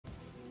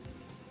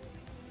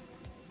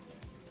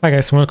Hi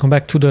guys, welcome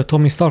back to the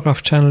Tommy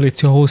Starcraft channel.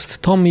 It's your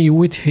host Tommy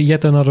with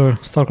yet another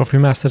Starcraft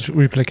Remastered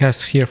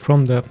replaycast here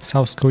from the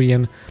South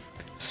Korean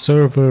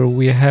server.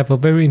 We have a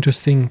very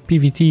interesting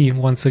PvT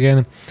once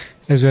again,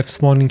 as we have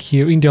spawning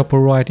here in the upper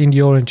right, in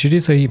the orange. It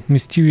is a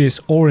mysterious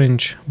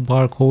orange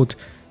barcode,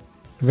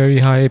 very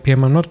high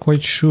APM. I'm not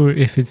quite sure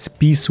if it's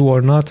BSU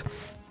or not,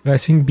 but I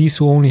think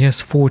BSU only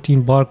has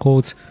 14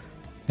 barcodes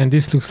and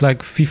this looks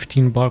like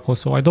 15 barcodes,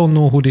 so I don't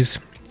know who this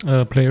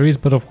player is,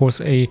 but of course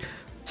a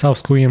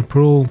South Korean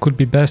pro, could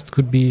be best,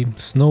 could be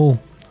Snow,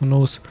 who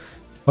knows.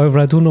 However,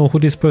 I do know who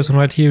this person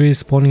right here is,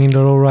 spawning in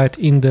the low right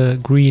in the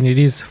green. It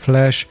is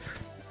Flash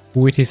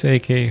with his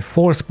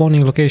AK-4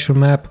 spawning location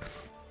map.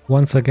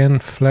 Once again,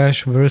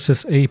 Flash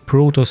versus a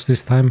Protoss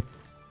this time.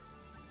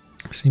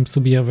 Seems to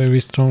be a very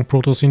strong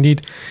Protoss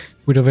indeed,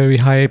 with a very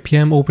high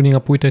APM, opening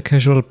up with a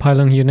casual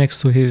pylon here next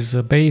to his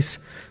base.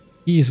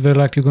 He is very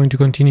likely going to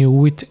continue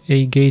with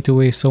a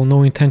gateway, so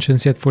no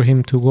intentions yet for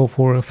him to go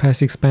for a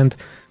fast expand.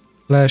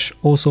 Flash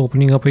also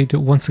opening up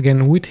once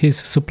again with his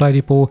supply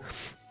depot,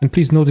 and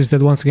please notice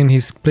that once again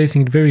he's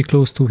placing it very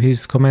close to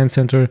his command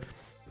center,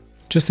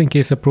 just in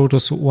case a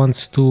Protoss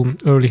wants to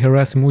early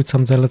harass him with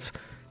some zealots.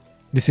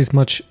 This is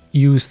much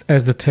used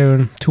as the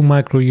Terran to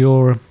micro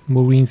your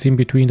marines in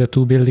between the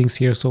two buildings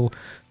here, so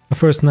a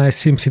first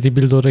nice SimCity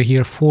build order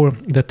here for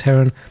the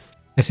Terran,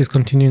 as he's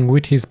continuing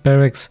with his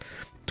barracks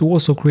to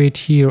also create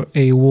here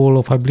a wall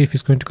of, I believe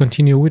he's going to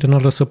continue with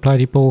another supply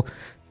depot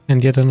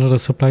and yet another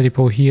supply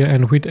depot here,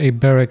 and with a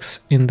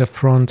barracks in the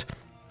front.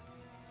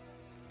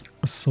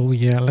 So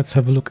yeah, let's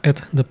have a look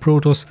at the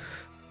Protoss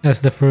as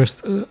the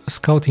first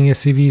scouting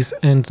SCVs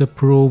and the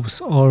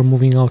probes are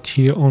moving out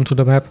here onto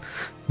the map.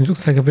 It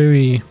looks like a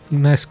very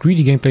nice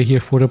greedy gameplay here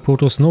for the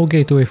Protoss. No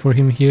gateway for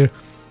him here.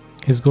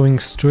 He's going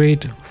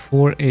straight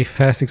for a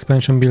fast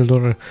expansion build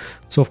order.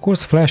 So of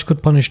course Flash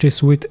could punish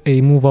this with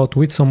a move out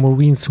with some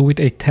marines,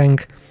 with a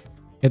tank.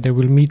 Yeah, they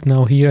will meet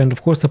now here, and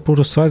of course the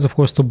Protoss tries of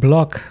course to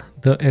block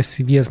the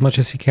SCV as much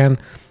as he can,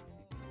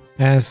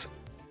 as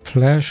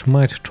Flash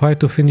might try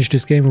to finish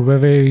this game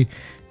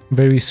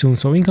very soon.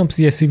 So in comes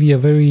the SCV, a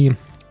very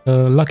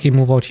lucky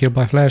move out here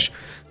by Flash.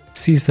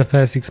 Sees the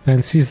fast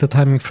expand, sees the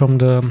timing from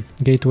the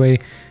gateway.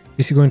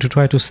 Is he going to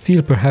try to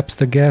steal perhaps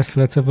the gas?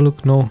 Let's have a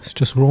look. No, he's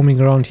just roaming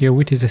around here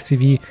with his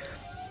SCV,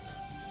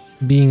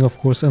 being of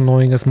course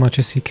annoying as much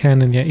as he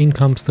can. And yeah, in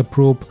comes the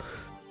probe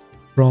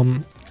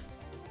from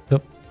the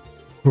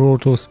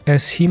Protoss,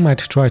 as he might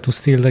try to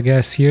steal the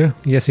gas here.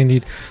 Yes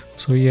indeed.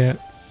 So yeah,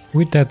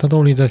 with that, not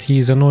only that he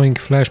is annoying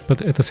Flash,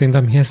 but at the same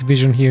time he has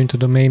vision here into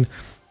the main.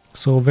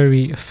 So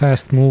very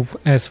fast move,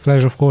 as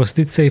Flash of course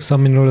did save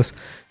some minerals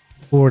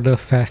for the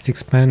fast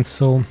expand.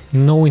 So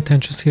no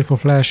intentions here for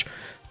Flash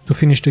to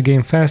finish the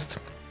game fast.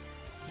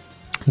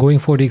 Going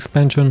for the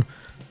expansion.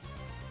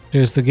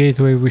 There's the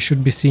gateway. We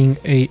should be seeing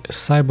a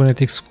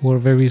cybernetic score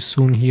very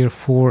soon here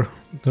for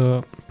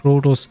the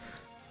Protoss.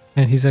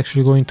 And he's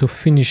actually going to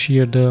finish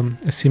here the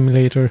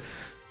simulator.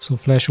 So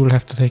Flash will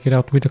have to take it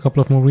out with a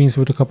couple of marines,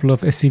 with a couple of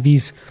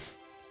SCVs.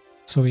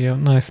 So yeah,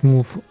 nice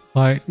move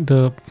by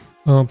the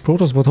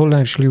Protoss. But hold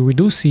on, actually we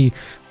do see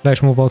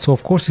Flash move out. So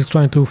of course he's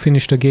trying to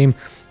finish the game,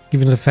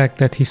 given the fact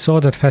that he saw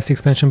that fast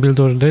expansion build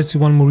order. There's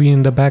one marine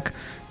in the back.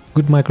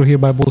 Good micro here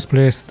by both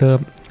players. The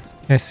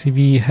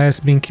SCV has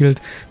been killed.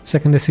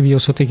 Second SCV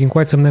also taking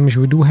quite some damage.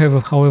 We do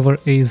have, however,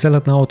 a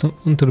zealot now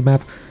onto the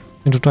map,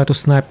 and to try to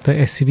snipe the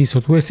SCV. So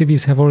two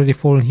SCVs have already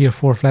fallen here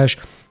for Flash.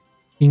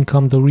 In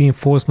come the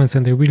reinforcements,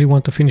 and they really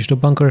want to finish the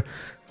bunker.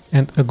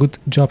 And a good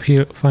job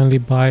here finally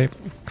by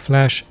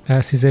Flash,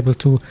 as he's able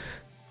to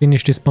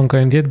finish this bunker,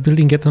 and yet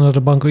building yet another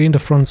bunker in the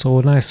front. So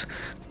a nice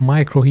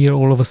micro here.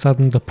 All of a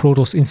sudden the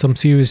Protoss in some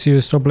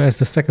serious trouble, as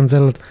the second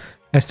zealot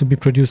has to be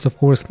produced. Of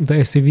course the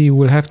SCV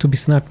will have to be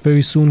snapped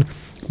very soon,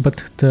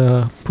 but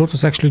the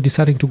Protoss actually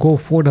deciding to go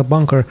for the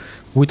bunker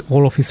with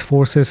all of his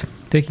forces,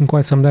 taking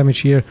quite some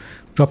damage here,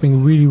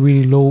 dropping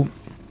really low,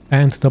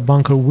 and the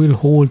bunker will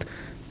hold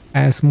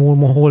as more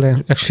hold.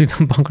 And actually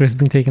the bunker has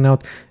been taken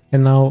out,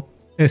 and now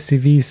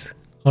SCVs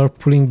are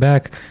pulling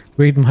back.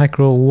 Great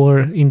micro war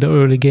in the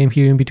early game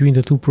here in between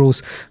the two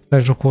pros.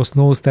 Flash of course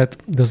knows that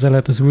the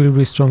zealot is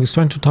really strong. He's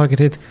trying to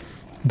target it.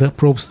 The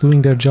probes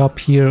doing their job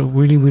here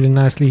really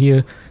nicely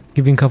here,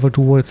 giving cover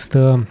towards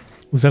the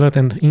zealot,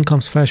 and in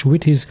comes Flash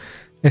with his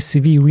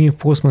SCV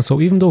reinforcement.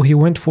 So even though he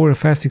went for a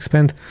fast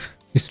expand,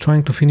 he's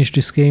trying to finish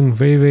this game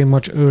very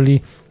much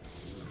early,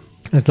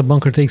 as the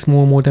bunker takes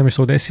more and more damage.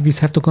 So the SCVs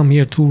have to come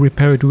here to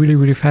repair it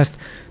really fast,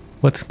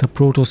 but the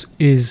Protoss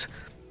is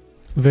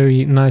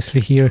very nicely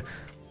here.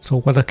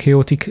 So what a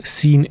chaotic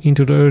scene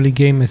into the early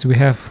game, as we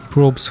have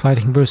probes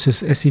fighting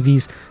versus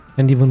SCVs,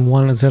 and even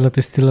one zealot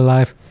is still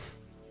alive.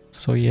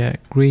 So yeah,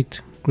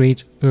 great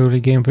early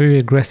game, very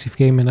aggressive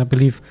game, and I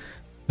believe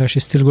Flash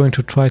is still going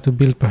to try to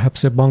build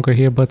perhaps a bunker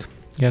here, but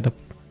yeah, the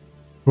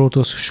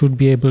Protoss should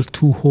be able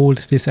to hold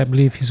this. I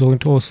believe he's going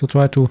to also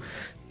try to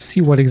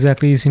see what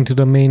exactly is into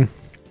the main.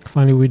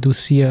 Finally we do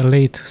see a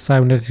late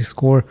cybernetic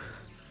score,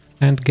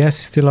 and gas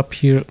is still up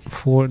here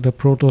for the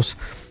Protoss,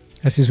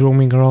 as he's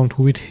roaming around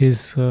with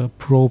his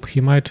probe.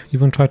 He might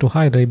even try to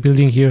hide a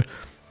building here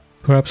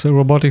Perhaps a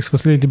robotics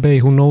facility bay,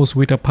 who knows,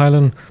 with a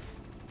pylon.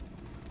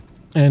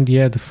 And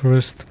yeah, the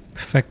first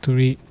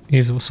factory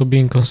is also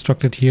being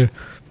constructed here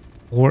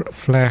for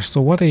Flash.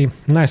 So what a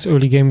nice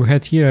early game we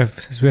had here,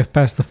 as we have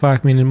passed the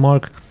 5-minute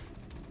mark.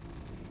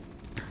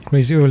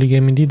 Crazy early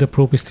game indeed. The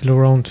probe is still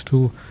around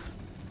to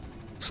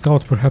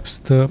scout perhaps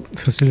the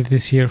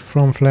facilities here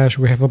from Flash.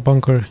 We have a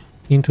bunker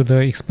into the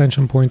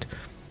expansion point.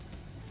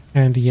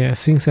 And yeah,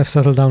 things have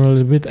settled down a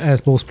little bit,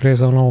 as both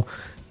players are now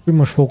pretty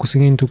much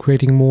focusing into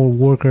creating more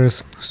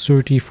workers.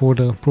 30 for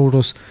the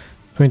Protoss,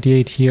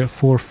 28 here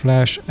for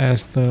Flash,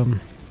 as the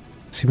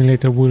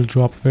simulator will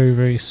drop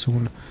very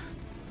soon.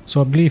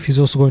 So I believe he's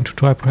also going to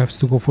try perhaps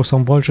to go for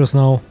some vultures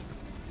now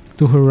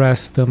to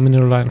harass the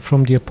mineral line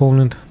from the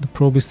opponent. The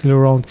probe is still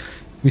around.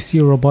 We see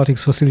a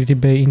robotics facility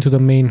bay into the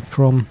main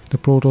from the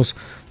Protoss.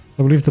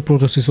 I believe the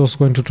Protoss is also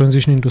going to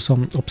transition into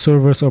some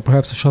observers, or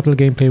perhaps a shuttle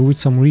gameplay with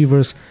some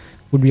reavers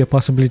would be a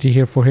possibility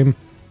here for him.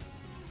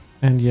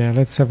 And yeah,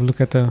 let's have a look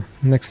at the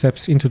next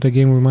steps into the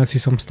game. We might see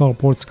some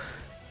starports,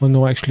 but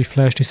no, actually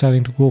Flash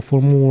deciding to go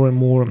for more and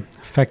more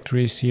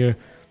factories here.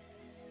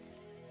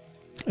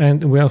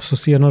 And we also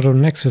see another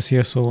Nexus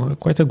here, so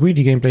quite a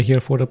greedy gameplay here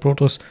for the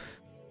Protoss,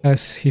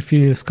 as he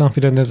feels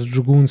confident that the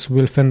Dragoons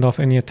will fend off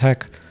any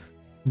attack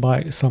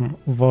by some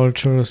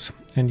vultures.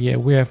 And yeah,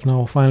 we have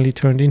now finally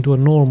turned into a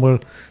normal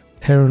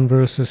Terran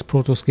versus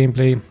Protoss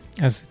gameplay,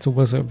 as it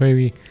was a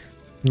very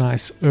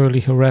nice early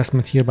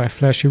harassment here by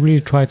Flash. He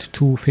really tried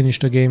to finish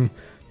the game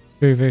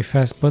very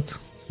fast, but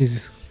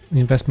his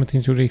investment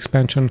into the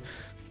expansion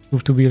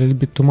proved to be a little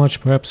bit too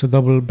much. Perhaps a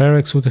double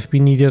barracks would have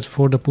been needed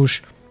for the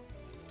push.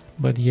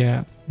 But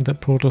yeah, the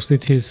Protoss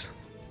did his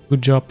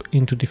good job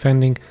into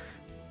defending.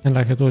 And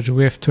like I told you,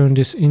 we have turned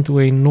this into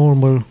a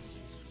normal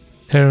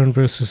Terran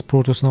versus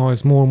Protoss now,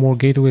 as more and more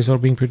gateways are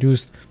being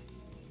produced.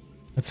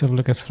 Let's have a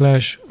look at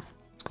Flash.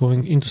 It's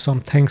going into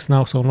some tanks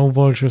now, so no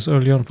vultures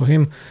early on for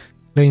him.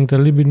 Playing it a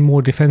little bit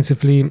more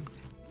defensively,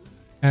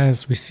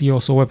 as we see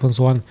also Weapons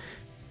 1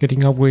 getting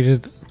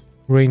upgraded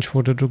range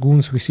for the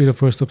Dragoons. We see the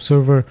first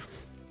observer,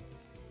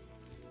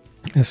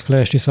 as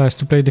Flash decides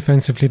to play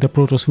defensively. The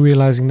Protoss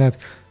realizing that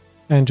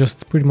and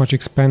just pretty much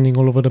expanding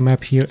all over the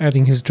map here,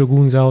 adding his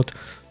Dragoons out,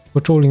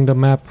 patrolling the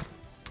map,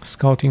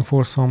 scouting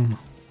for some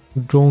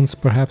drones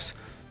perhaps,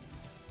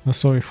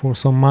 for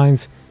some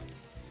mines.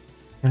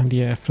 And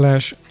yeah,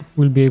 Flash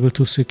will be able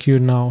to secure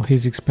now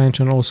his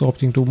expansion, also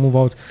opting to move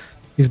out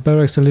his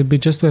barracks a little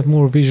bit just to have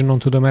more vision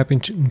onto the map in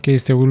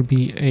case there will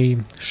be a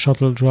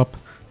shuttle drop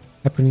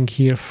happening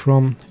here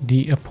from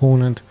the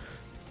opponent.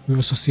 We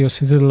also see a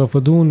Citadel of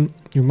Adun.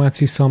 You might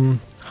see some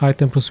High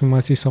Templars, we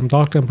might see some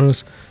Dark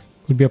Templars.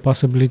 Could be a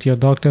possibility, a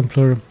Dark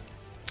Templar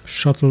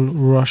shuttle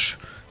rush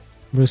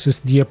versus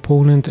the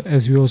opponent,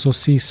 as we also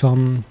see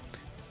some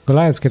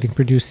Goliaths getting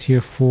produced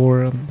here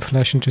for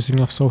Flash, interesting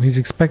enough. So he's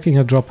expecting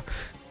a drop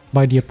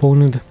by the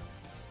opponent,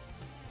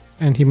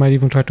 and he might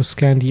even try to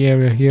scan the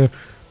area here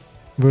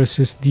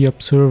versus the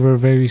observer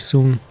very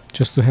soon,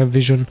 just to have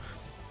vision.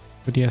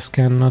 But yeah,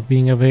 scan not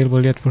being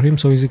available yet for him,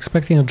 so he's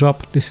expecting a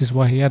drop. This is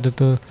why he added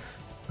the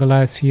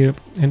Goliaths here,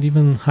 and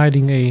even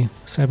hiding a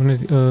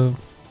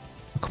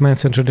command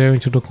center there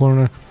into the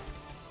corner,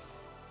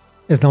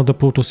 as now the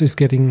Protoss is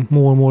getting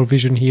more and more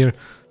vision here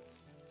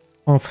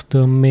of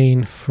the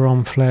main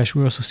from Flash.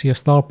 We also see a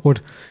starport,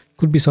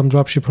 could be some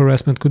dropship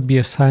harassment, could be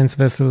a science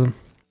vessel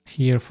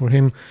here for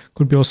him,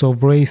 could be also a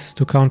race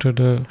to counter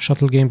the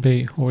shuttle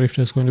gameplay, or if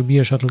there's going to be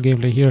a shuttle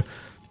gameplay here.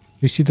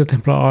 We see the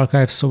Templar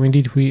archives, so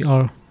indeed we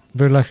are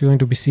very likely going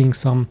to be seeing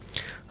some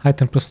High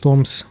Templar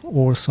storms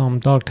or some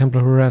Dark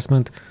Templar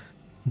harassment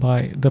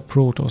by the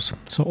Protoss.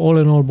 So all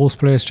in all, both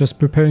players just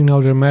preparing now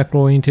their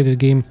macro-oriented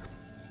game.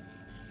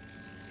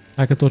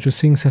 Like I told you,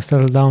 things have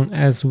settled down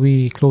as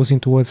we close in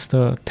towards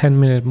the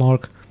 10-minute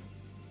mark.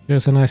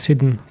 There's a nice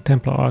hidden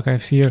Templar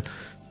archive here.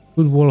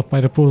 Good wall up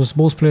by the Protoss.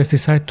 Both players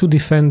decide to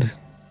defend,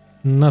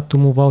 not to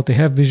move out. They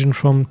have vision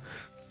from...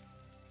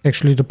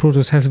 Actually, the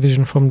Protoss has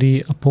vision from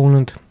the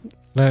opponent.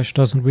 Flash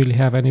doesn't really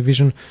have any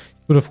vision.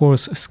 Could of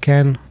course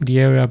scan the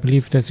area. I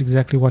believe that's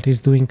exactly what he's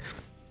doing.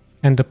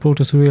 And the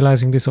Protoss,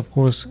 realizing this, of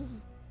course,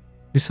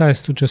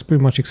 decides to just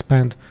pretty much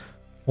expand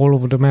all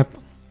over the map,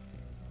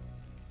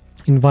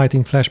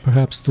 inviting Flash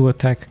perhaps to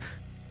attack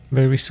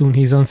very soon.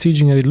 He's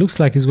unsieging, and it looks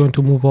like he's going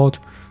to move out,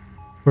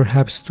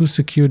 perhaps to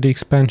secure the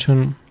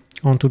expansion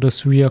onto the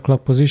 3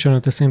 o'clock position.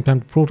 At the same time,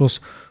 the Protoss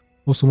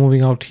also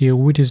moving out here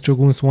with his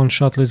Dragoons. One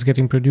shuttle is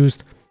getting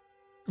produced,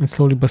 and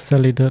slowly but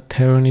steadily the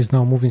Terran is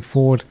now moving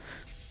forward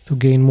to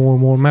gain more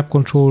and more map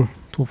control,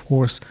 to of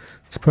course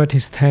spread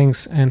his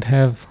tanks and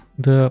have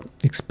the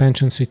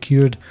expansion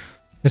secured,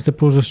 as the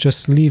Protoss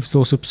just leaves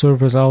those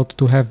observers out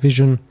to have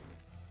vision.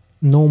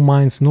 No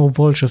mines, no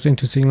vultures,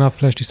 interesting enough.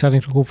 Flash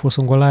deciding to go for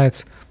some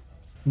Goliaths,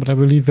 but I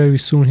believe very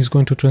soon he's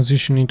going to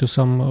transition into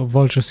some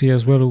vultures here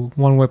as well.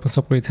 One weapons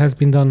upgrade has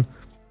been done.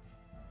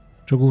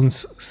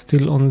 Dragoons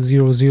still on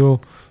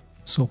 0-0,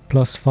 so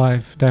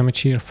 +5 damage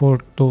here for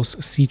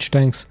those siege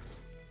tanks.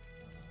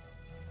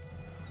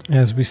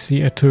 As we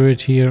see a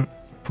turret here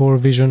for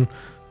vision,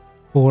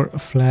 for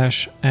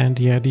Flash, and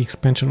yeah, the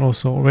expansion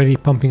also already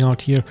pumping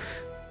out here.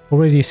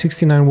 Already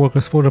 69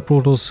 workers for the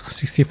Protoss,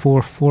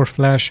 64 for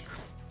Flash.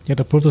 Yeah,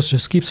 the Protoss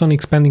just keeps on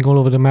expanding all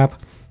over the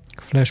map.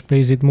 Flash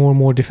plays it more and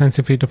more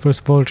defensively. The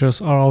first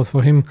vultures are out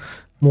for him.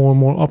 More and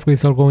more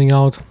upgrades are going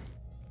out.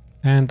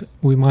 And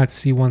we might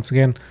see once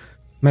again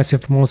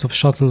massive amounts of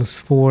shuttles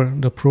for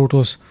the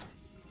Protoss.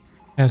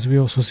 As we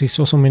also see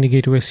so many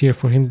gateways here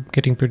for him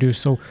getting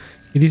produced. So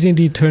it is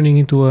indeed turning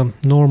into a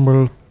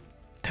normal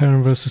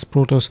Terran versus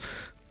Protoss.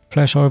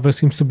 Flash, however,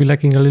 seems to be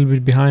lagging a little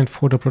bit behind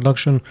for the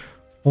production.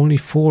 Only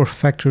 4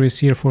 factories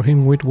here for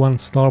him with 1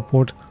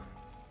 starport.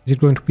 Is it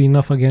going to be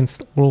enough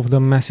against all of the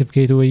massive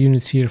gateway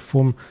units here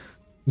from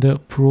the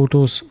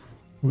Protoss?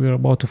 We're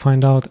about to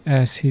find out,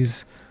 as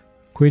he's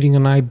creating a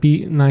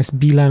nice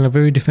beeline, a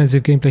very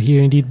defensive gameplay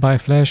here indeed by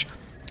Flash.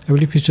 I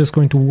believe he's just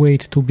going to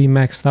wait to be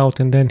maxed out,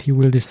 and then he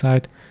will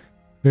decide,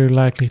 very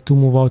likely, to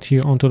move out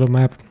here onto the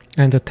map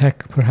and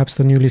attack perhaps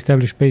the newly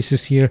established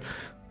bases here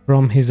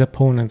from his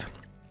opponent.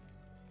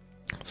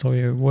 So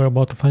yeah, we're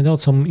about to find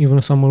out.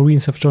 Even some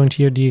Marines have joined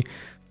here the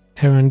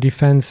Terran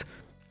defense,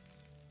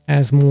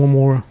 as more and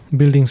more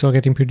buildings are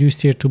getting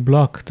produced here to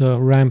block the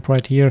ramp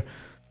right here.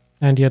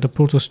 And yeah, the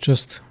Protoss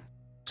just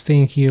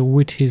staying here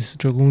with his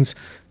Dragoons,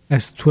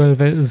 as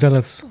 12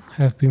 Zealots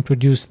have been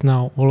produced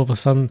now all of a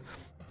sudden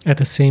at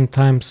the same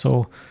time.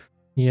 So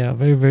yeah,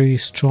 very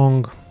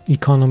strong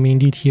economy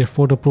indeed here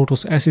for the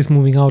Protoss, as he's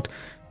moving out.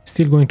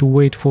 Still going to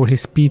wait for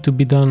his speed to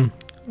be done.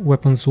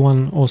 Weapons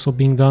 1 also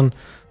being done.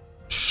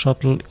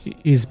 Shuttle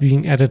is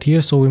being added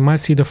here, so we might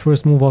see the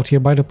first move out here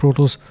by the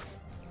Protoss.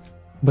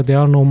 But there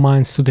are no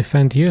mines to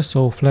defend here,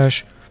 so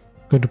Flash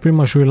going to pretty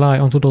much rely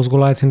onto those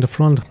Goliaths in the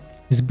front.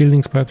 His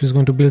buildings, perhaps he's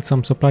going to build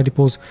some supply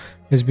depots,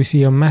 as we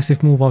see a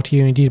massive move out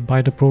here indeed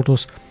by the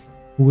Protoss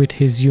with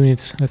his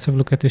units. Let's have a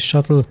look at this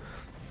shuttle.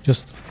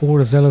 Just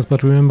 4 Zealots,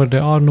 but remember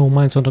there are no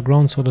mines on the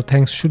ground, so the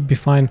tanks should be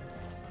fine.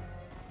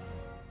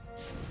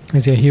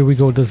 As yeah, here we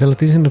go, the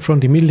Zealot is in the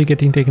front, immediately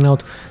getting taken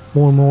out.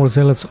 More and more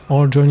Zealots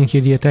are joining here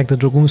the attack. The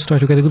Dragoons try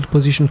to get a good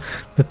position.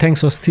 The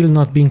tanks are still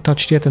not being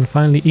touched yet, and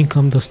finally in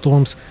come the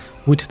Storms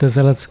with the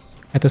Zealots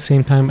at the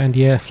same time. And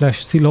yeah,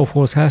 Flash still, of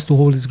course, has to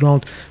hold his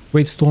ground.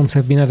 Great Storms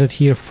have been added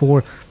here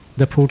for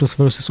the Protoss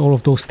versus all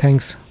of those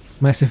tanks.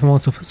 Massive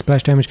amounts of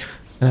splash damage,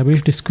 and I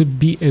believe this could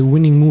be a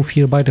winning move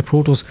here by the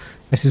Protoss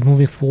as he's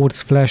moving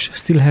forwards. Flash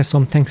still has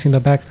some tanks in the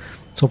back,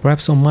 so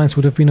perhaps some mines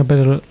would have been a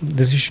better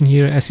decision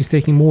here, as he's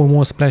taking more and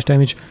more splash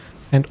damage,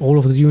 and all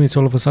of the units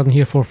all of a sudden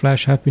here for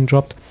Flash have been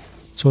dropped.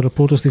 So the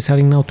Protoss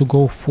deciding now to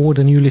go for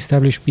the newly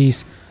established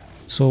base.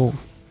 So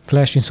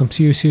Flash in some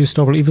serious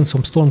trouble. Even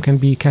some Storm can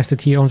be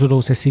casted here onto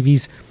those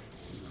SCVs,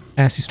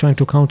 as he's trying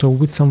to counter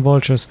with some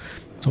Vultures.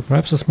 So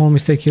perhaps a small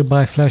mistake here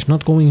by Flash,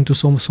 not going into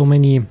so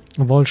many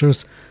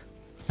Vultures.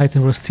 High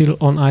Templar still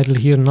on idle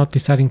here, not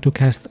deciding to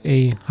cast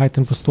a High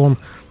Templar Storm.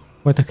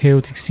 Quite a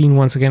chaotic scene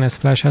once again, as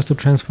Flash has to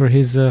transfer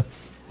his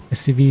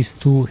SCVs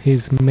to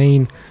his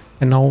main,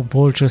 and now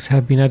Vultures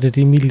have been added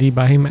immediately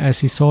by him,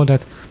 as he saw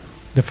that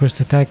the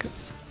first attack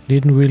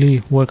didn't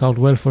really work out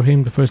well for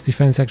him, the first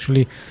defense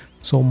actually.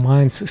 So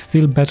mines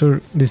still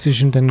better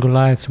decision than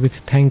Goliaths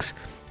with tanks,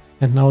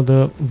 and now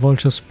the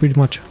Vultures pretty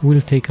much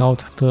will take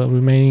out the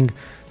remaining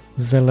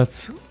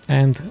Zealots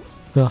and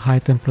the High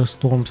Templar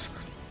Storms.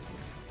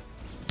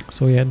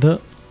 So yeah, the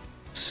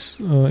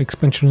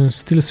expansion is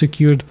still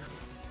secured.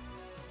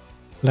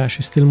 Flash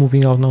is still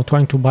moving out now,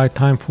 trying to buy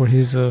time for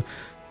his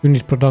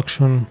unit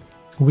production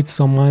with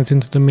some mines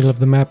into the middle of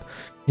the map.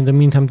 In the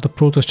meantime, the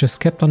Protoss just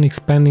kept on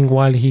expanding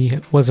while he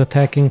was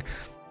attacking,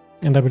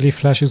 and I believe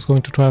Flash is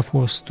going to try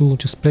to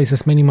just place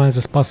as many mines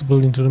as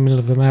possible into the middle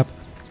of the map,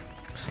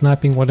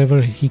 sniping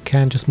whatever he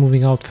can, just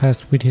moving out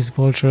fast with his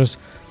Vultures.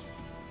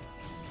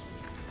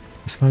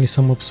 As finally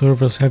some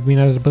observers have been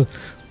added, but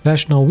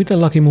Flash now with a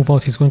lucky move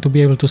out, he's going to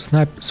be able to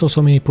snipe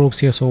so many probes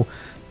here. So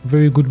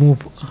very good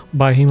move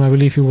by him. I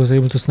believe he was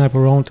able to snipe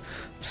around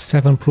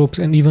 7 probes,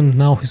 and even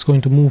now he's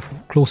going to move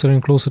closer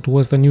and closer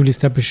towards the newly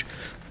established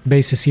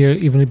bases here,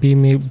 even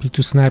being able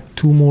to snipe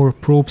 2 more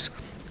probes.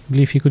 I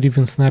believe he could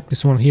even snipe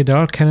this one here. There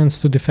are cannons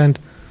to defend,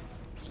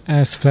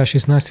 as Flash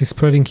is nicely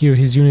spreading here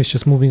his units,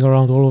 just moving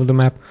around all over the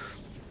map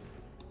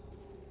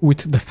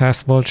with the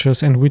fast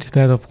Vultures, and with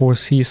that of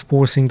course he is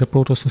forcing the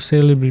Protoss to stay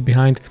a little bit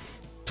behind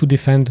to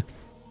defend,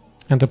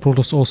 and the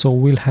Protoss also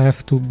will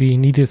have to be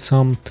needed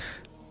some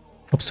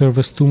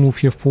observers to move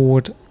here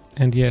forward.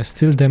 And yeah,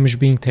 still damage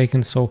being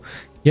taken, so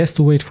he has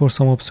to wait for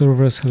some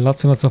observers.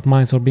 Lots and lots of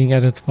mines are being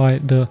added by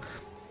the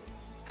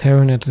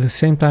Terran. At the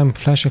same time,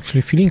 Flash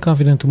actually feeling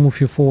confident to move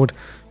here forward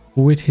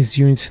with his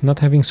units, not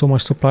having so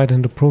much supply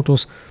than the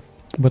Protoss,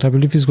 but I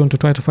believe he's going to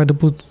try to find a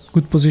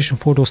good position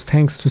for those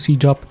tanks to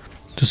siege up,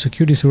 to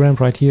secure this ramp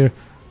right here,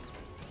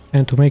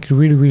 and to make it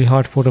really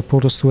hard for the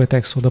Protoss to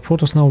attack. So the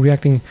Protoss now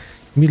reacting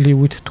immediately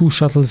with 2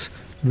 shuttles.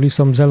 I believe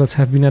some Zealots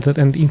have been added,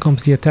 and in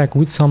comes the attack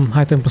with some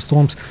High Templar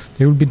Storms.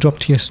 They will be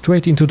dropped here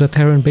straight into the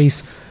Terran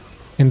base,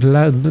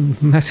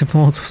 and massive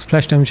amounts of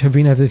splash damage have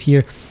been added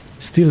here.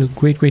 Still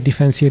great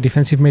defense here.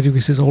 Defensive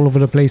matrices all over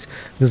the place.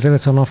 The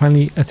Zealots are now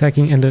finally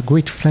attacking, and a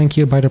great flank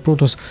here by the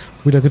Protoss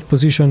with a good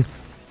position.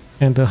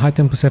 And the High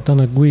Templars have done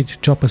a great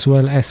job as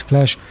well, as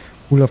Flash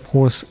will of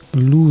course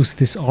lose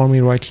this army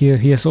right here.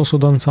 He has also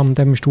done some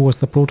damage towards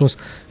the Protoss,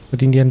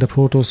 but in the end the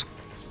Protoss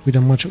with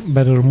a much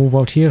better move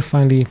out here.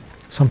 Finally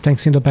some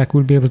tanks in the back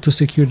will be able to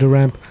secure the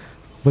ramp,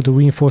 but the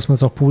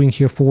reinforcements are pouring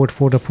here forward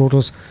for the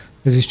Protoss.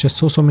 There's just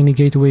so many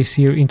gateways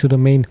here into the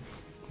main.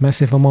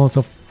 Massive amounts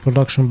of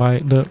production by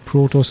the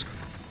Protoss.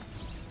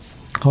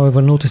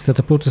 However, notice that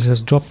the Protoss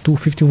has dropped to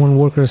 51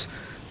 workers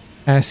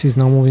as he's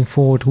now moving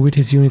forward with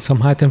his units. Some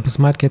High Templars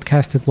might get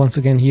casted once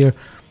again here,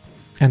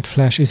 and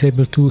Flash is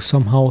able to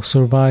somehow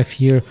survive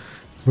here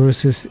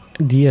versus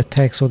the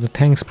attacks, or the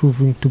tanks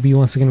proving to be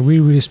once again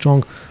really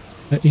strong.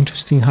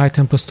 Interesting High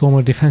Templar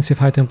Stormer, defensive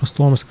High Templar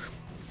Storms,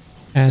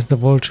 as the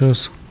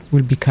Vultures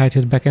will be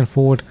kited back and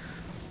forward.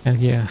 And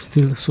yeah,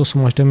 still so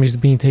much damage is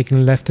being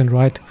taken left and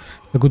right.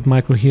 A good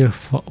micro here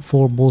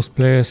for both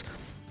players,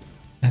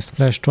 as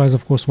Flash tries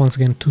of course once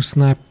again to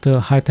snipe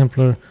the High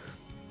Templar,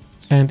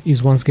 and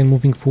is once again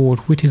moving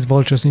forward with his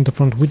Vultures in the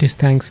front, with his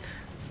tanks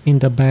in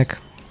the back,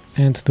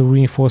 and the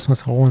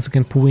reinforcements are once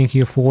again pulling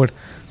here forward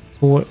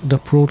for the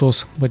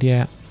Protoss. But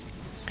yeah,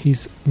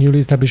 his newly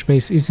established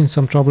base is in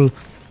some trouble.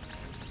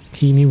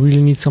 He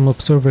really needs some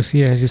observers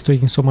here, as he's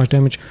taking so much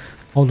damage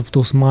out of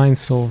those mines.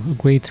 So a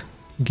great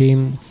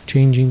game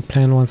changing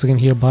plan once again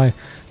here by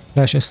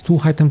Flash, as 2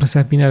 High Templars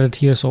have been added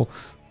here. So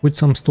with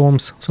some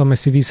storms, some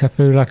SCVs have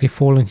very likely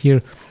fallen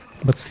here,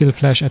 but still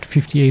Flash at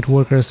 58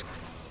 workers,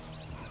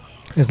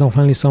 as now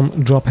finally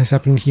some drop has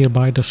happened here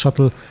by the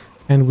shuttle,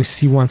 and we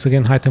see once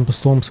again High Templar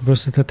Storms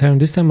versus the Terran.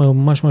 This time a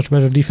much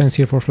better defense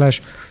here for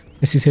Flash,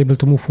 as he's able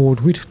to move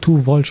forward with 2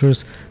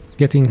 Vultures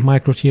getting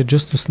microed here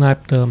just to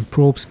snipe the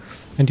probes,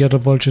 and the other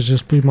Vultures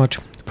just pretty much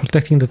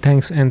protecting the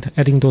tanks and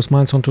adding those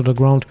mines onto the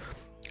ground,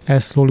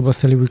 as slowly but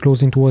steadily we're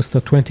closing towards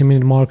the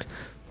 20-minute mark,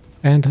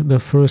 and the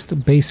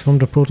first base from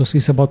the Protoss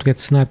is about to get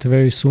sniped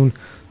very soon.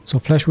 So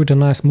Flash with a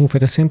nice move.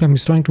 At the same time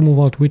he's trying to move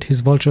out with his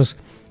Vultures,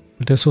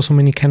 but there's also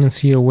many cannons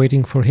here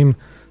waiting for him.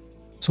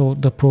 So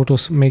the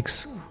Protoss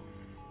makes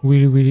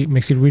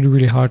it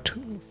really hard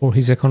for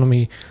his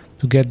economy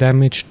to get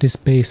damaged. This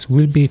base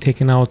will be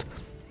taken out.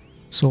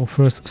 So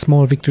first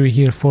small victory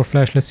here for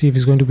Flash. Let's see if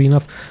it's going to be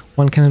enough.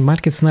 One cannon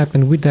might get sniped,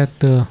 and with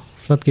that the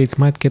floodgates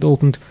might get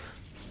opened,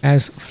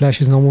 as Flash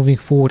is now moving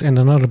forward and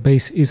another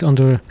base is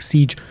under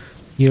siege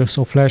here.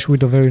 So Flash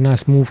with a very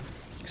nice move,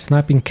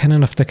 sniping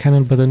cannon after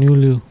cannon, but the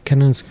new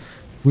cannons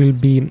will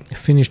be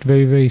finished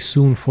very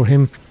soon for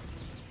him.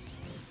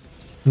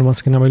 And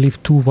once again I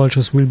believe 2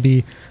 Vultures will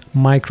be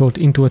microed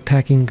into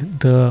attacking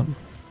the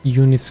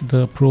units,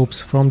 the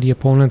probes from the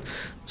opponent.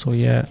 So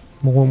yeah,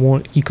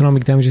 more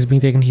economic damage is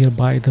being taken here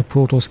by the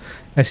Protoss,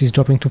 as he's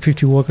dropping to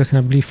 50 workers, and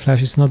I believe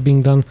Flash is not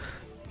being done.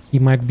 He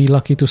might be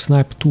lucky to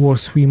snipe 2 or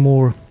 3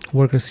 more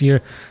workers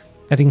here,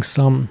 adding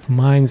some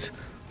mines,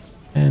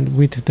 and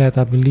with that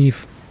I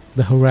believe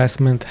the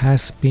harassment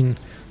has been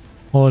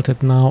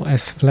halted now,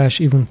 as Flash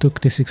even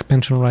took this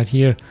expansion right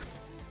here.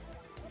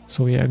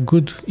 So yeah,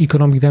 good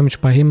economic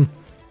damage by him.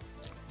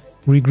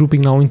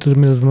 Regrouping now into the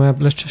middle of the map.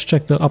 Let's just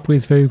check the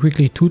upgrades very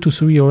quickly. 2 to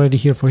 3 already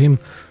here for him.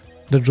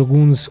 The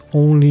Dragoons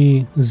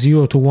only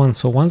 0 to 1.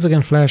 So once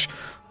again Flash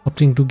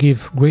opting to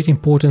give great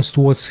importance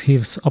towards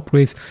his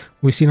upgrades.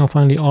 We see now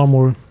finally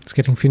armor is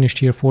getting finished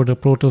here for the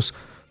Protoss,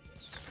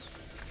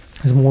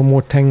 as more and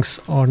more tanks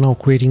are now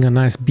creating a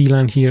nice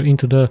beeline here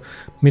into the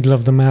middle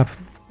of the map.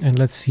 And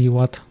let's see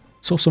what...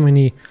 So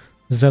many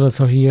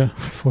Zealots are here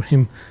for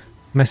him.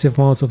 Massive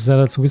amounts of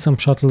Zealots with some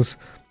shuttles,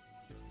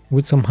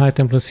 with some High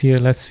Templars here.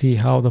 Let's see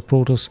how the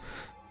Protoss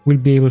will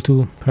be able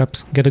to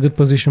perhaps get a good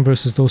position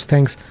versus those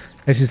tanks,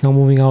 as he's now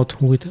moving out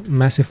with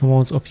massive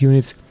amounts of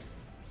units.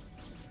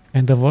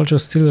 And the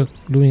Vultures still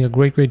doing a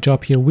great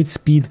job here with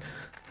speed,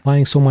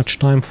 buying so much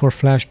time for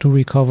Flash to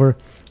recover,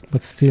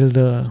 but still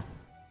the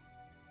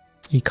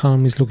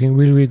economy is looking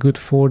really good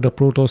for the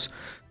Protoss.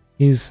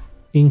 His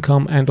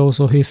income and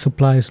also his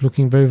supply is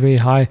looking very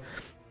high.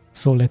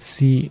 So let's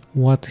see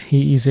what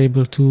he is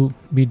able to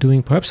be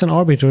doing. Perhaps an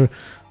Arbiter,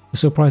 a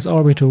surprise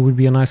Arbiter would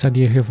be a nice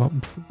idea here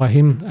by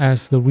him,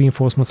 as the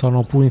reinforcements are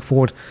now pulling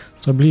forward.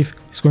 So I believe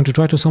he's going to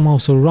try to somehow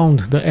surround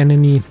the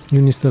enemy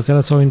units. The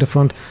Zealots are in the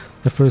front,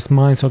 the first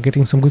mines are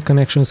getting some good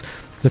connections,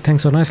 the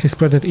tanks are nicely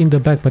spread in the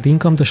back, but in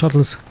come the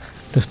shuttles.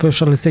 The first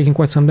shuttle is taking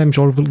quite some damage,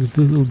 all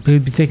will be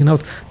taken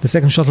out. The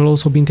second shuttle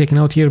also being taken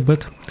out here,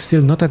 but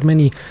still not that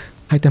many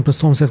High Templar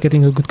Storms are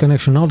getting a good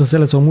connection. Now the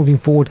Zealots are moving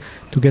forward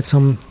to get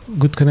some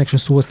good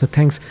connections towards the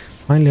tanks.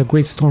 Finally a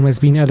great storm has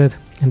been added,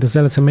 and the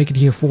Zealots are making it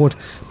here forward,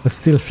 but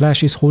still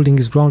Flash is holding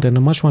his ground, and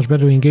a much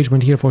better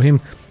engagement here for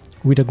him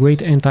with a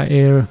great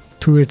anti-air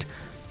turret,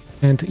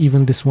 and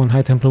even this one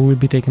High Templar will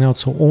be taken out.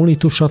 So only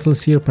 2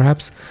 shuttles here,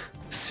 perhaps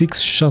 6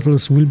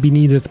 shuttles will be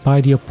needed by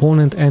the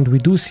opponent, and we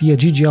do see a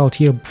GG out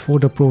here for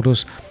the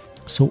Protoss.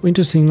 So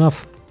interesting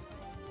enough,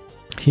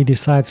 he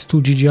decides to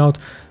GG out.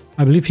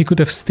 I believe he could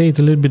have stayed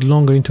a little bit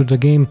longer into the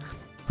game,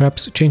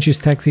 perhaps change his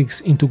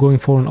tactics into going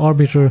for an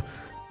Arbiter,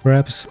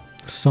 perhaps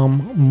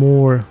some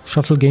more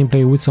shuttle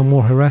gameplay with some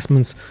more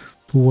harassments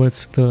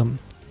towards the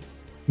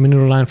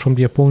mineral line from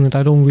the opponent.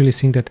 I don't really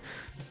think that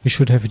he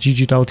should have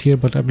GG'd out here,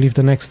 but I believe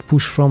the next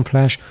push from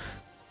Flash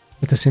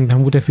at the same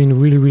time would have been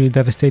really, really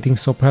devastating.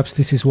 So perhaps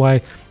this is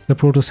why the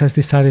Protoss has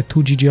decided to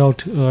GG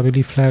out. I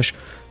believe Flash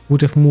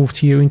would have moved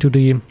here into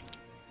the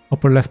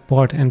upper left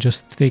part and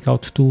just take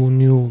out 2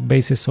 new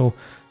bases. So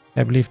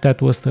I believe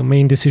that was the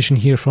main decision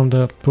here from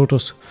the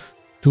Protoss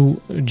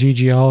to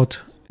GG out.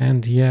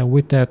 And yeah,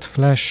 with that,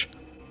 Flash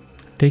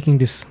taking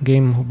this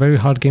game, very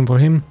hard game for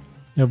him.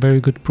 A very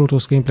good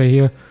Protoss gameplay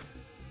here.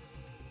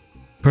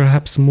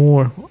 Perhaps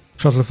more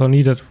shuttles are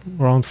needed,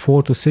 around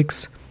 4 to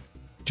 6.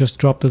 Just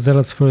drop the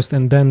Zealots first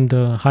and then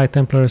the High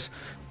Templars.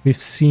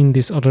 We've seen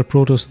this other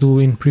Protoss do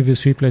in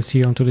previous replays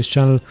here onto this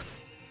channel,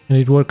 and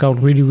it worked out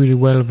really, really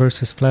well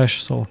versus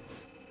Flash. So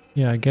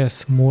yeah, I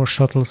guess more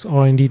shuttles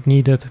are indeed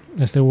needed,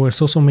 as there were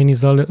so many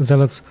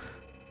Zealots.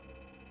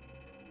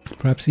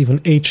 Perhaps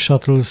even 8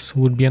 shuttles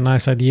would be a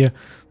nice idea,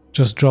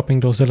 just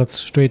dropping those Zealots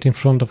straight in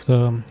front of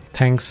the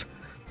tanks,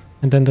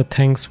 and then the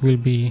tanks will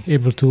be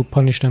able to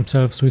punish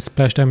themselves with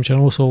splash damage,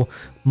 and also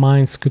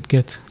mines could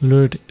get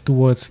lured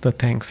towards the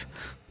tanks.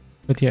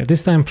 But yeah,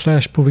 this time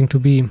Flash proving to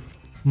be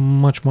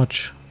much,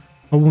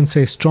 I wouldn't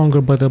say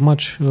stronger, but a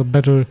much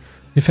better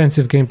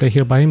defensive gameplay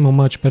here by him, a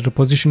much better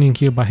positioning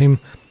here by him,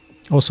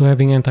 also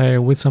having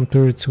anti-air with some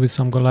turrets, with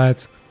some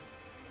Goliaths.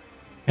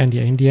 And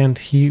yeah, in the end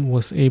he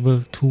was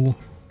able to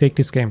take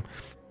this game.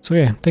 So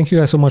yeah, thank you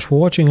guys so much for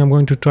watching. I'm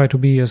going to try to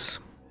be as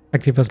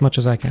active as much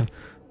as I can.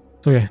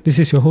 So yeah, this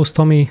is your host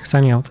Tommy,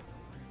 signing out.